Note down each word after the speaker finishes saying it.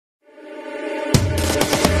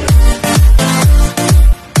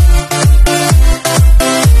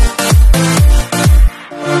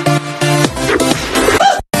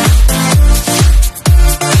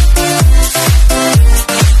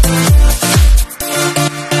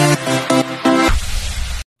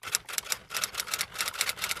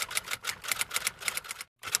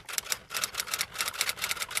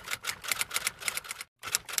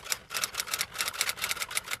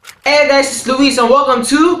guys, it's Luis and welcome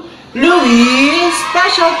to Luis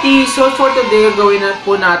Specialty. So for today, gawin na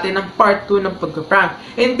po natin ang part 2 ng pagka-prank.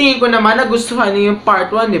 And tingin ko naman nagustuhan niyo yung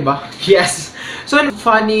part 1, di ba? Yes. So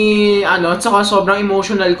funny, at saka sobrang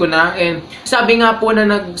emotional ko na. And sabi nga po na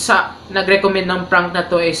nag-recommend ng prank na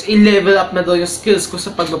to is i-level up na daw yung skills ko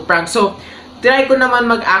sa pagka-prank. So try ko naman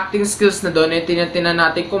mag-acting skills na doon. Eh, tinan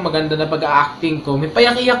natin kung maganda na pag-acting ko. May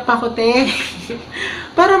payak-iyak pa ako, te.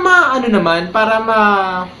 Para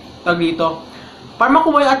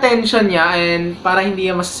makuha yung attention niya and para hindi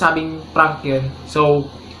niya masasabing prank yun. So,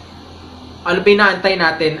 ano pinaantay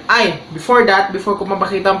natin? Before ko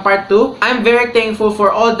mapakita ang part 2, I'm very thankful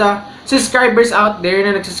for all the subscribers out there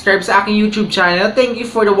na nag-subscribe sa aking YouTube channel. Thank you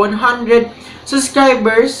for the 100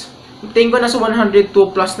 subscribers. Tingin ko nasa 102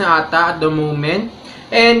 plus na ata at the moment.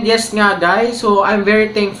 And yes nga guys, so I'm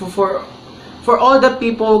very thankful for all the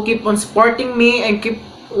people who keep on supporting me and keep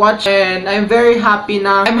watching. And I'm happy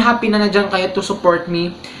na nandiyan kayo to support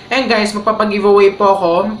me. And guys, magpapag-giveaway po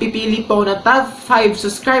ako. Pipili po ako ng top 5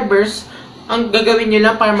 subscribers. Ang gagawin nyo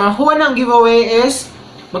lang para makuha ng giveaway is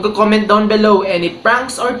mag-comment down below any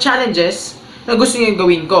pranks or challenges na gusto nyo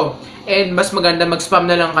gawin ko. And mas maganda mag-spam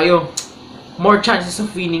na lang kayo. More chances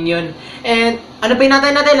of winning yun. And ano pa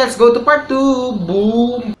natin? Let's go to part 2.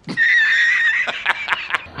 Boom!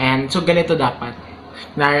 Ayan, so ganito dapat.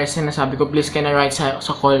 Sinasabi ko, please can I write sa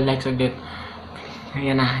call like saglit.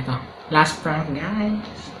 Ayan na, ito. Last prank, guys.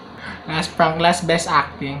 Last prank, last best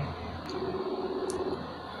acting.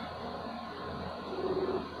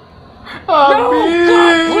 No,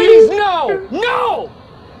 God, please, no! No!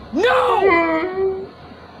 No!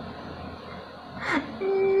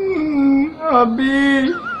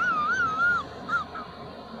 Abi!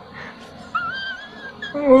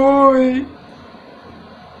 Uy!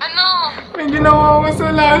 Ano? May ginawa akong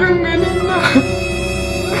kasalanan kanina.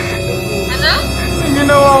 Ano? May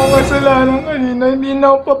ginawa akong kasalanan kanina. Hindi na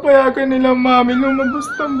ako papayagan nila mami lumabas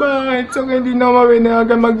ng bahay. Saka hindi na ako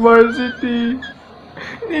pinayagan mag-varsity.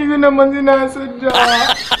 Hindi ko naman sinasadya.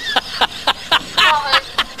 Bakit?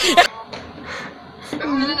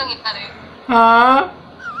 Ano nangyari? Ha?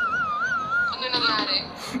 Ano nangyari?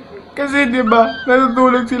 Kasi diba,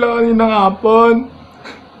 natutulog sila kaninang hapon.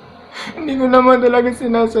 Hindi ko naman talaga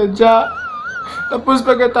sinasadya. Tapos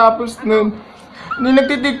pagkatapos nun,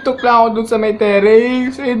 nagtitiktok lang ako dun sa may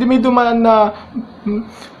terrace. Eh, di may dumaan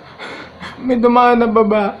na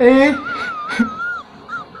babae.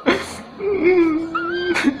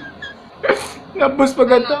 Tapos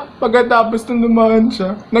pagkatapos nung dumaan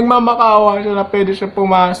siya, nagmamakawa siya na pwede siya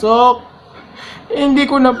pumasok. Hindi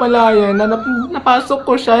ko napalayan na napasok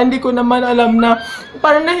ko siya. Hindi ko naman alam na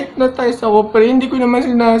parang na-hypnotize ako, pre. Hindi ko naman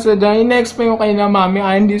sinasadya. Ina-explain ko kayo na mami,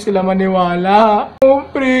 hindi sila maniwala. Oh,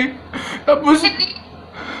 pre. Tapos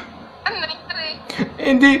Ano nangyari?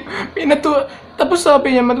 hindi, tapos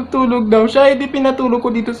sabi niya matutulog daw siya. Hindi pinatulog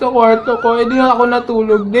ko dito sa kwarto ko. Hindi na ako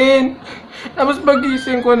natulog din. Tapos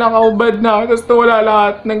pagising ko, nakaubad na. Tapos nawala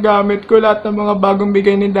lahat ng gamit ko. Lahat ng mga bagong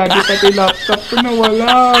bigay ni daddy, pati laptop ko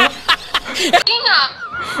nawala. Hindi nga.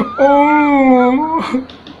 Oh.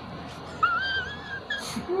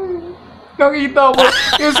 Nakita ko,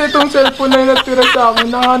 kasi itong cellphone na natira sa akin,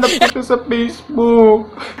 nahanap ko siya sa Facebook.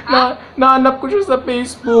 Nahanap ko siya sa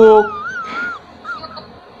Facebook.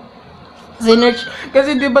 Sinerch,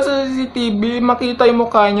 kasi diba sa CCTV, makita yung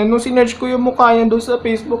mukha niya. Nung sinerch ko yung mukha niya doon sa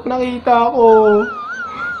Facebook, nakita ko.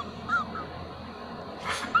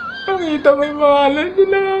 Nakita ko yung pangalan niya,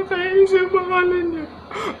 nakakaisa yung pangalan niya.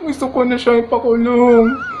 Gusto ko na siya ipakulong.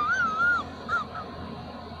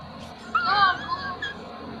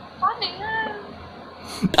 Paano yan?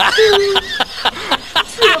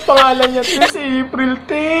 Sino pangalan niya? Si April,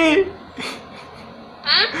 te.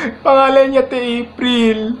 Pangalan niya, te,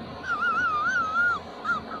 April.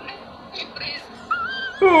 April.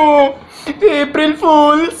 Oh, si April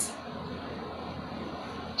Fools.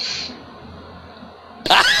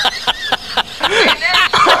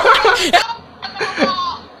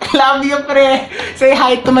 Love you, pre. Say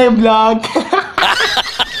hi to my vlog.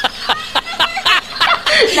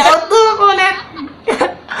 Nautuwa ko ulit.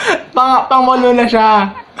 Pangwalo na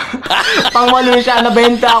siya. Pangwalo na siya.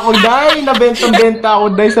 Nabenta ako, day. Nabenta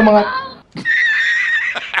ako, day, sa mga...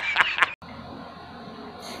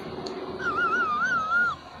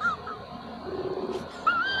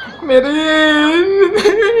 Merin!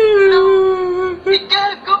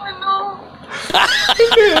 Gago, ano?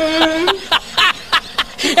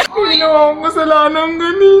 Ginawa akong kasalanan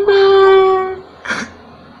kanina.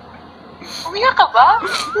 Umiyak ka ba?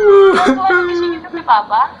 Ano isingin na si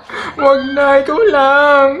Papa? Wag na, ikaw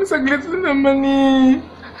lang. Saglit na naman eh.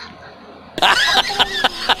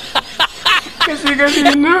 Kasi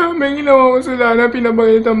kanina, may ginawa ko sila na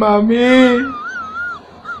pinabagay ito, mami.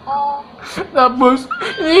 Oh, Tapos,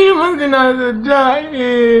 hindi naman sinasadya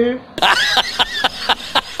eh.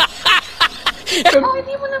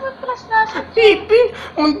 hindi mo naman pala sinasadya. Pipi,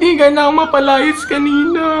 munti ka na mapalayas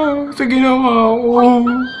kanina sa ginawa ko.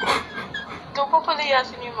 Ikaw pa pala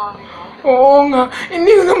yasin yung mami mo. Oo nga,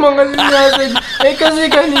 hindi ko naman kasi sinasadya. Eh kasi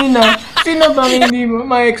kanina, sino bang hindi mo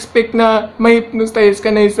ma-expect na ma-hypnotize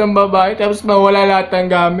ka na isang babae tapos mawala lahat ng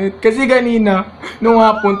gamit? Kasi kanina, nung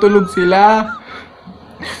hapon tulog sila.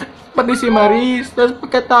 Pati si Maris. Tapos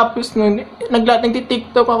pagkatapos nun,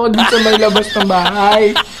 nagti-tiktok ako dun sa may labas ng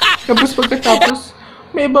bahay. Tapos pagkatapos,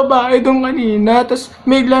 may babae doon kanina. Tapos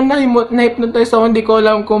biglang na-hypnotize ako, hindi ko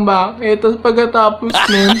alam kung bakit. Tapos pagkatapos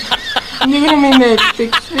nun, hindi ko naman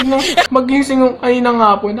na-expect. Biglang magising yung kaninang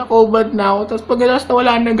hapon, nakahubad na ako. Tapos pagkatapos na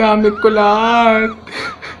wala na gamit ko lahat.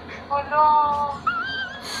 Wala.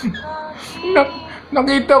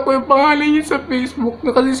 Nakita ko yung pangalan niya sa Facebook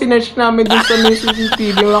na kasi sinerch namin dun sa may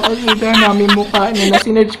CCTV. Nakakita namin mukha niya na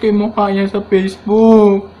sinerch ko yung mukha niya sa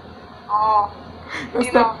Facebook. Oo.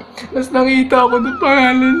 Tapos nakita ko dun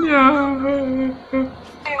pangalan niya.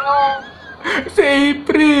 Sino? Si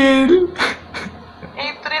April.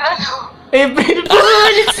 April ano? April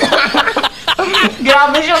Fools!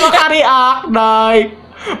 Grabe siya makareact, Day.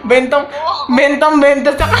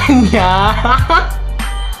 Bentang-benta sa kanya.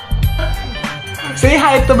 Say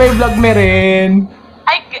hi to my vlog me rin.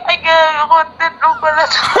 Ay, content mo pala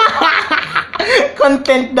to.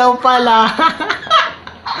 Content daw pala.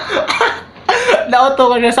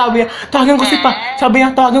 Nauto ko niya, sabi niya, tawagan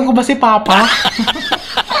ko ba si Papa?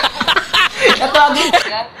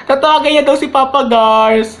 Tatawagan niya daw si Papa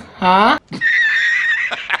Gars. Ha?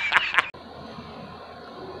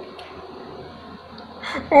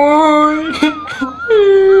 Uy!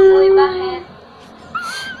 Uy, bakit?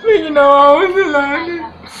 May ginawa ko sa lahat.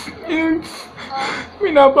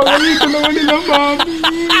 Pinapagalito naman nila, mami.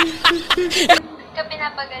 Ka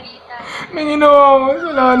pinapagalitan. May ginawa ko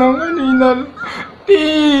sa lahat ng kanina.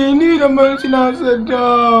 Hindi naman sinasadya.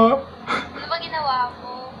 Ano ba ginawa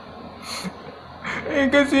mo? Eh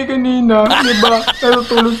kasi kanina, di ba,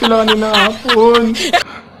 natutulog sila kanina hapon.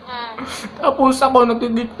 Tapos ako,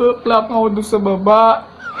 nagtitiktok lang ako doon sa baba.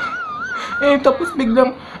 Eh, tapos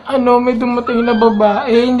biglang, may dumating na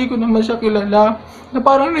babae, hindi ko naman siya kilala. Na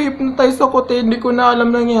parang na-hypnotize ako, hindi ko na alam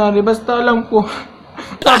nangyari. Basta alam ko,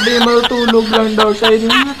 sabi matutulog lang daw siya.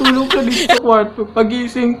 Hindi natulog siya dito sa kwarto.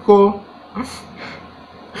 Pagising ko,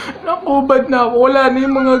 nakubad na ako, wala na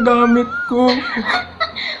yung mga gamit ko.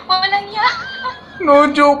 Walang niya. No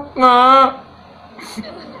joke nga.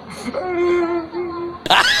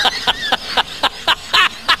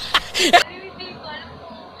 Hindi ko alam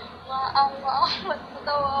kung maaang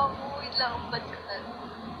matatawa ako. Wait lang, ba't ka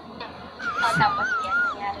tapos yan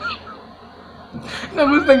nangyari.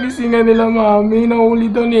 Tapos nagisingan nila, mami. Nahuli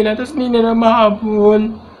daw nila. Tapos hindi nila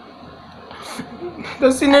mahabol.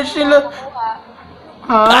 Tapos sinerch nila.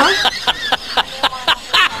 Ha?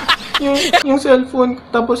 yung cellphone,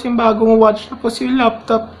 tapos yung bagong watch, tapos yung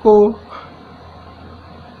laptop ko.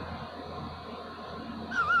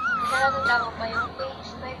 Naratanda mo pa yung face.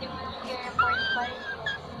 Pwede mo nang i-report pa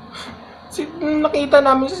rin. Nakita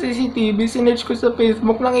namin sa CCTV, sinerch ko sa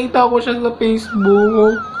Facebook, nakita ko siya sa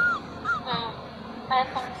Facebook. Ano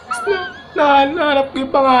pang pangalan? Nahanap ko yung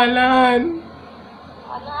pangalan.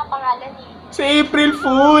 Ano nga pangalan eh? Si April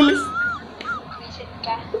Fools. Visit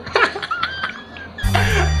ka.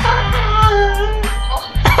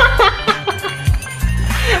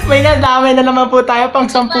 May nadamay na naman po tayo, pang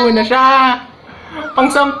 10 na siya.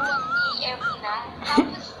 Pang 10. PM na.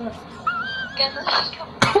 Tapos, gano'n ka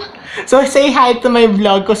pa. So, say hi to my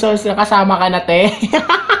vlog ko. So, kasama ka na, te.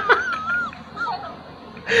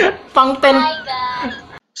 Pang 10. Hi guys!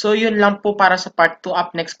 So, yun lang po para sa part 2.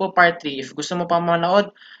 Up next po, part 3. If gusto mo pa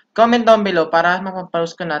manood, comment down below para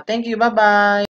mapapalos ko na. Thank you, bye-bye!